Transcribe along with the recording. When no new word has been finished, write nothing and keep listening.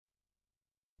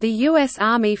The U.S.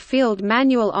 Army Field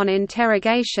Manual on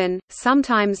Interrogation,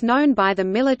 sometimes known by the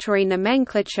military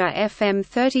nomenclature FM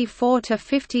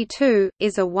 34-52,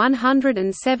 is a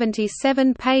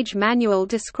 177-page manual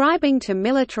describing to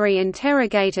military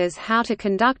interrogators how to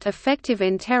conduct effective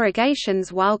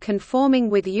interrogations while conforming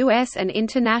with U.S. and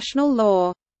international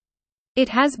law. It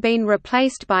has been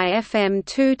replaced by FM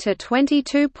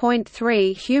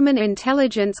 2-22.3 Human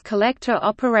Intelligence Collector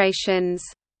Operations.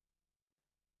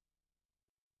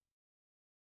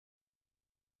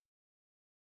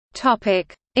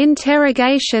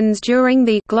 Interrogations during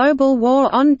the Global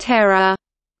War on Terror.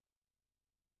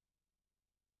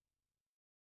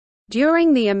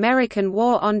 During the American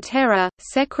War on Terror,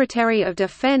 Secretary of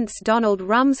Defense Donald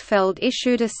Rumsfeld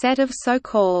issued a set of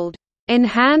so-called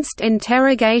enhanced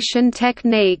interrogation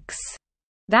techniques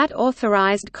that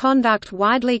authorized conduct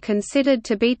widely considered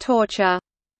to be torture.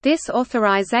 This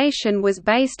authorization was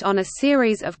based on a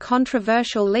series of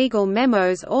controversial legal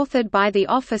memos authored by the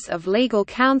Office of Legal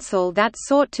Counsel that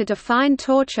sought to define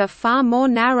torture far more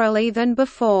narrowly than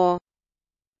before.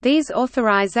 These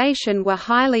authorizations were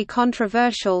highly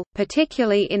controversial,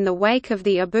 particularly in the wake of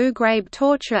the Abu Ghraib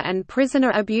torture and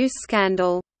prisoner abuse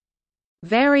scandal.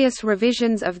 Various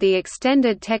revisions of the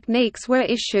extended techniques were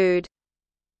issued.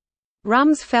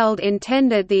 Rumsfeld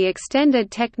intended the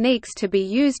extended techniques to be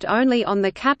used only on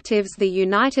the captives the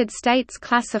United States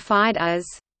classified as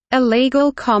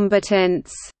illegal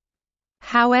combatants.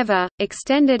 However,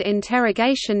 extended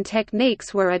interrogation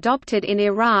techniques were adopted in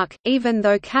Iraq, even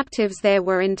though captives there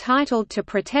were entitled to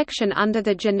protection under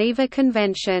the Geneva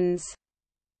Conventions.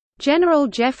 General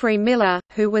Jeffrey Miller,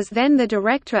 who was then the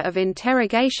Director of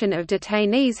Interrogation of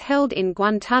detainees held in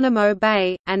Guantanamo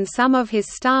Bay, and some of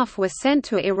his staff were sent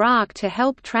to Iraq to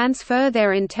help transfer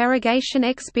their interrogation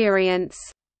experience.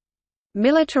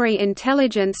 Military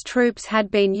intelligence troops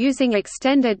had been using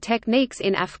extended techniques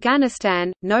in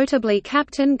Afghanistan, notably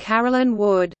Captain Carolyn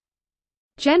Wood.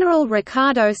 General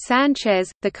Ricardo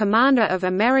Sanchez, the commander of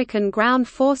American ground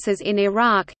forces in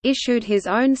Iraq, issued his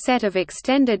own set of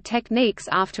extended techniques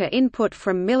after input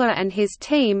from Miller and his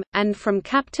team, and from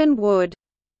Captain Wood.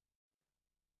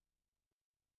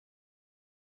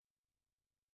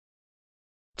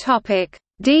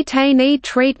 Detainee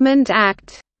Treatment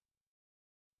Act.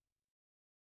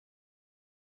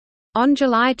 On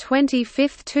July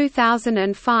 25,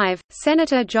 2005,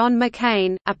 Senator John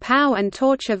McCain, a POW and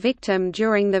torture victim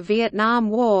during the Vietnam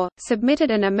War,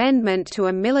 submitted an amendment to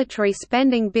a military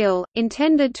spending bill,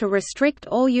 intended to restrict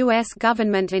all U.S.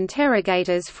 government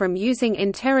interrogators from using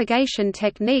interrogation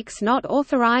techniques not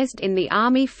authorized in the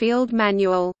Army Field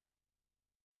Manual.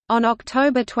 On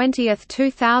October 20,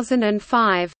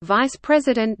 2005, Vice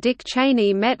President Dick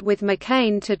Cheney met with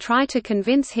McCain to try to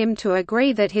convince him to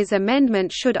agree that his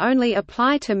amendment should only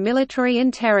apply to military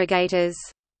interrogators.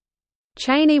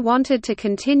 Cheney wanted to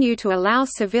continue to allow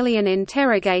civilian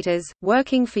interrogators,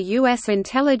 working for U.S.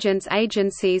 intelligence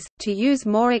agencies, to use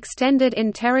more extended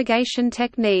interrogation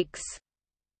techniques.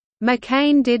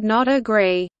 McCain did not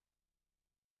agree.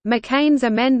 McCain's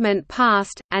amendment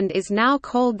passed, and is now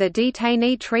called the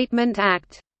Detainee Treatment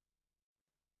Act.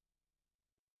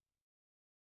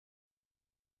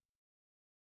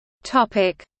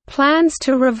 Plans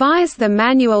to revise the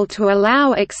manual to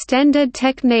allow extended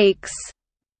techniques.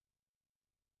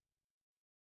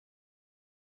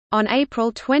 On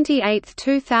April 28,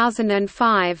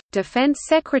 2005, Defense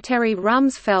Secretary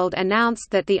Rumsfeld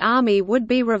announced that the Army would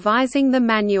be revising the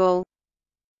manual.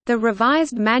 The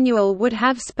revised manual would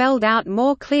have spelled out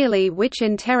more clearly which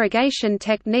interrogation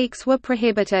techniques were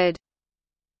prohibited.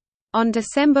 On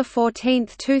December 14,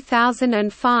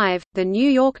 2005, The New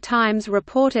York Times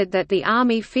reported that the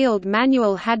Army Field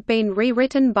Manual had been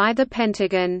rewritten by the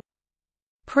Pentagon.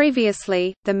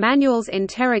 Previously, the manual's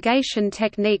interrogation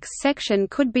techniques section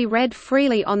could be read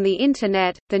freely on the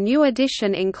Internet. The new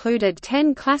edition included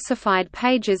 10 classified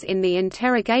pages in the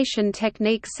interrogation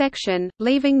techniques section,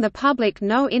 leaving the public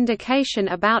no indication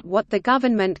about what the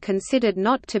government considered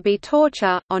not to be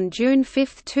torture. On June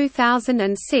 5,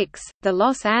 2006, the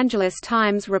Los Angeles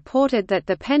Times reported that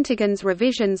the Pentagon's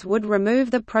revisions would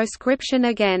remove the proscription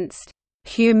against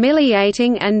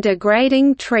humiliating and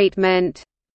degrading treatment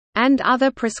and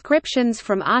other prescriptions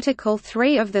from Article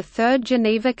 3 of the Third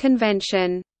Geneva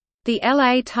Convention. The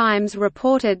LA Times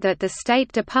reported that the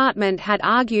State Department had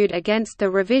argued against the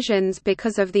revisions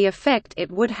because of the effect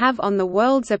it would have on the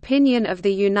world's opinion of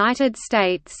the United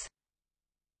States.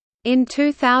 In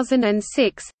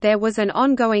 2006, there was an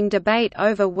ongoing debate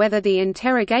over whether the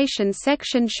interrogation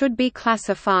section should be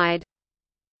classified.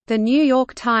 The New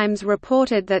York Times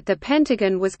reported that the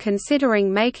Pentagon was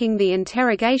considering making the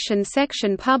interrogation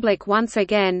section public once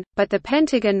again, but the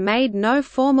Pentagon made no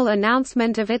formal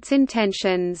announcement of its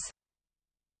intentions.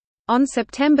 On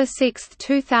September 6,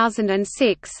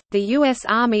 2006, the U.S.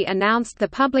 Army announced the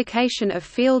publication of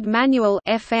Field Manual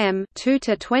FM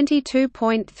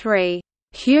 2-22.3,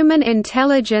 Human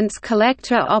Intelligence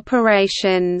Collector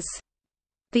Operations.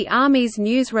 The Army's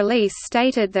news release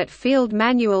stated that Field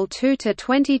Manual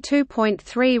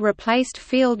 2-22.3 replaced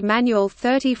Field Manual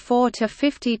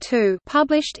 34-52,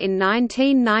 published in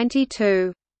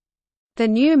 1992. The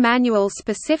new manual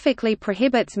specifically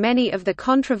prohibits many of the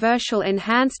controversial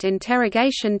enhanced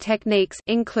interrogation techniques,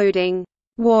 including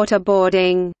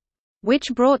waterboarding,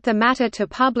 which brought the matter to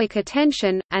public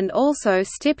attention, and also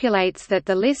stipulates that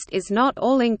the list is not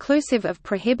all-inclusive of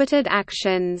prohibited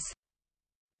actions.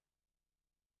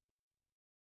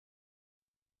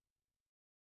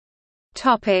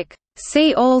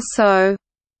 See also: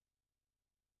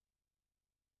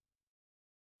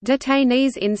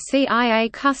 Detainees in CIA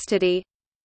custody,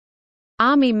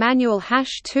 Army Manual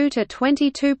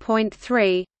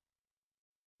 #2-22.3,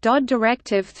 DOD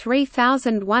Directive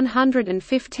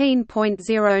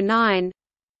 3115.09,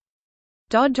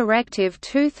 DOD Directive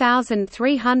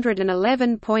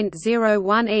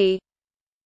 2311.01e,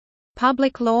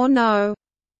 Public Law No.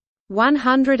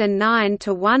 109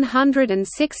 to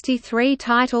 163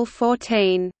 Title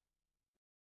 14